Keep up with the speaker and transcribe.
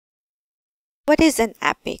What is an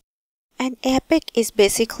epic? An epic is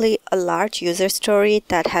basically a large user story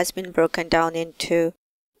that has been broken down into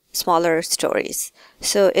smaller stories.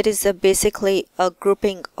 So it is basically a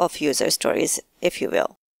grouping of user stories, if you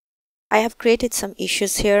will. I have created some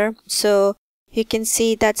issues here. So you can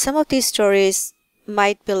see that some of these stories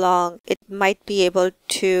might belong, it might be able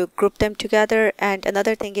to group them together. And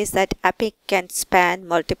another thing is that epic can span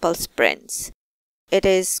multiple sprints. It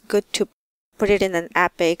is good to put it in an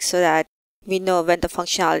epic so that we know when the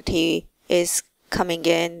functionality is coming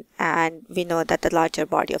in and we know that the larger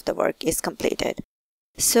body of the work is completed.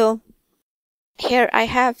 So here I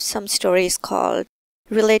have some stories called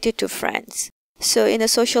related to friends. So in a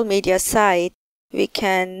social media site, we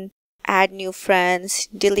can add new friends,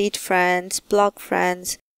 delete friends, block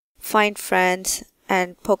friends, find friends,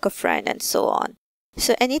 and poke a friend, and so on.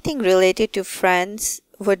 So anything related to friends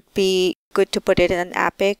would be good to put it in an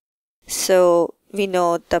epic so we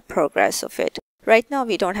know the progress of it. Right now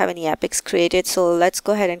we don't have any epics created, so let's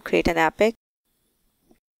go ahead and create an epic.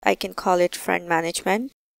 I can call it friend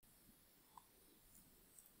management.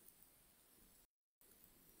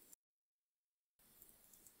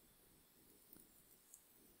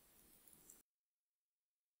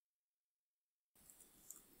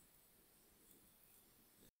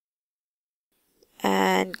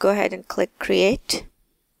 And go ahead and click create.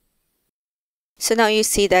 So now you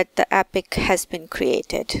see that the epic has been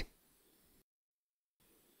created.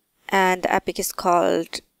 And the epic is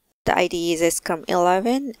called, the ID is Scrum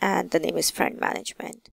 11 and the name is friend management.